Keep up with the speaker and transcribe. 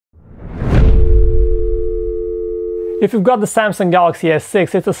If you've got the Samsung Galaxy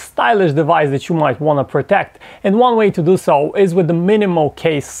S6, it's a stylish device that you might want to protect, and one way to do so is with the minimal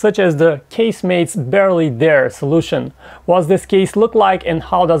case, such as the Casemate's Barely There solution. What's this case look like and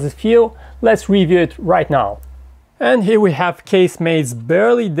how does it feel? Let's review it right now. And here we have Casemate's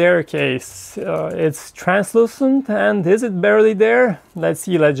Barely There case. It's translucent, and is it barely there? Let's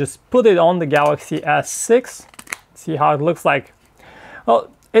see, let's just put it on the Galaxy S6, see how it looks like.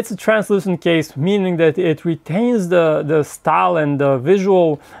 Well, it's a translucent case, meaning that it retains the style and the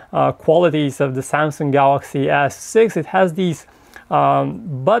visual qualities of the Samsung Galaxy S6. It has these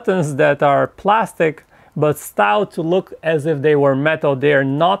buttons that are plastic but styled to look as if they were metal. They're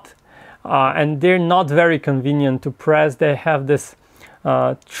not, and they're not very convenient to press. They have this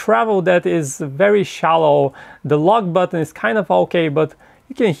travel that is very shallow. The lock button is kind of okay, but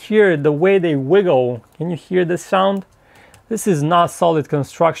you can hear the way they wiggle. Can you hear the sound? This is not solid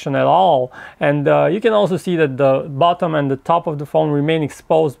construction at all, and you can also see that the bottom and the top of the phone remain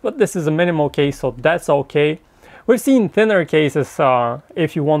exposed, but this is a minimal case, so that's okay. We've seen thinner cases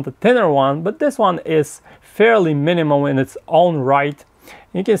if you want a thinner one, but this one is fairly minimal in its own right.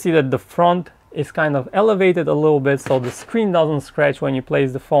 You can see that the front is kind of elevated a little bit, so the screen doesn't scratch when you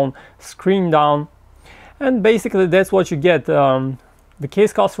place the phone screen down, and basically that's what you get. The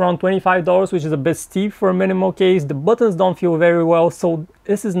case costs around $25, which is a bit steep for a minimal case. The buttons don't feel very well, so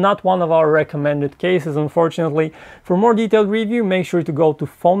this is not one of our recommended cases, unfortunately. For more detailed review, make sure to go to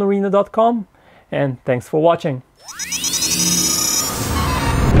PhoneArena.com, and thanks for watching.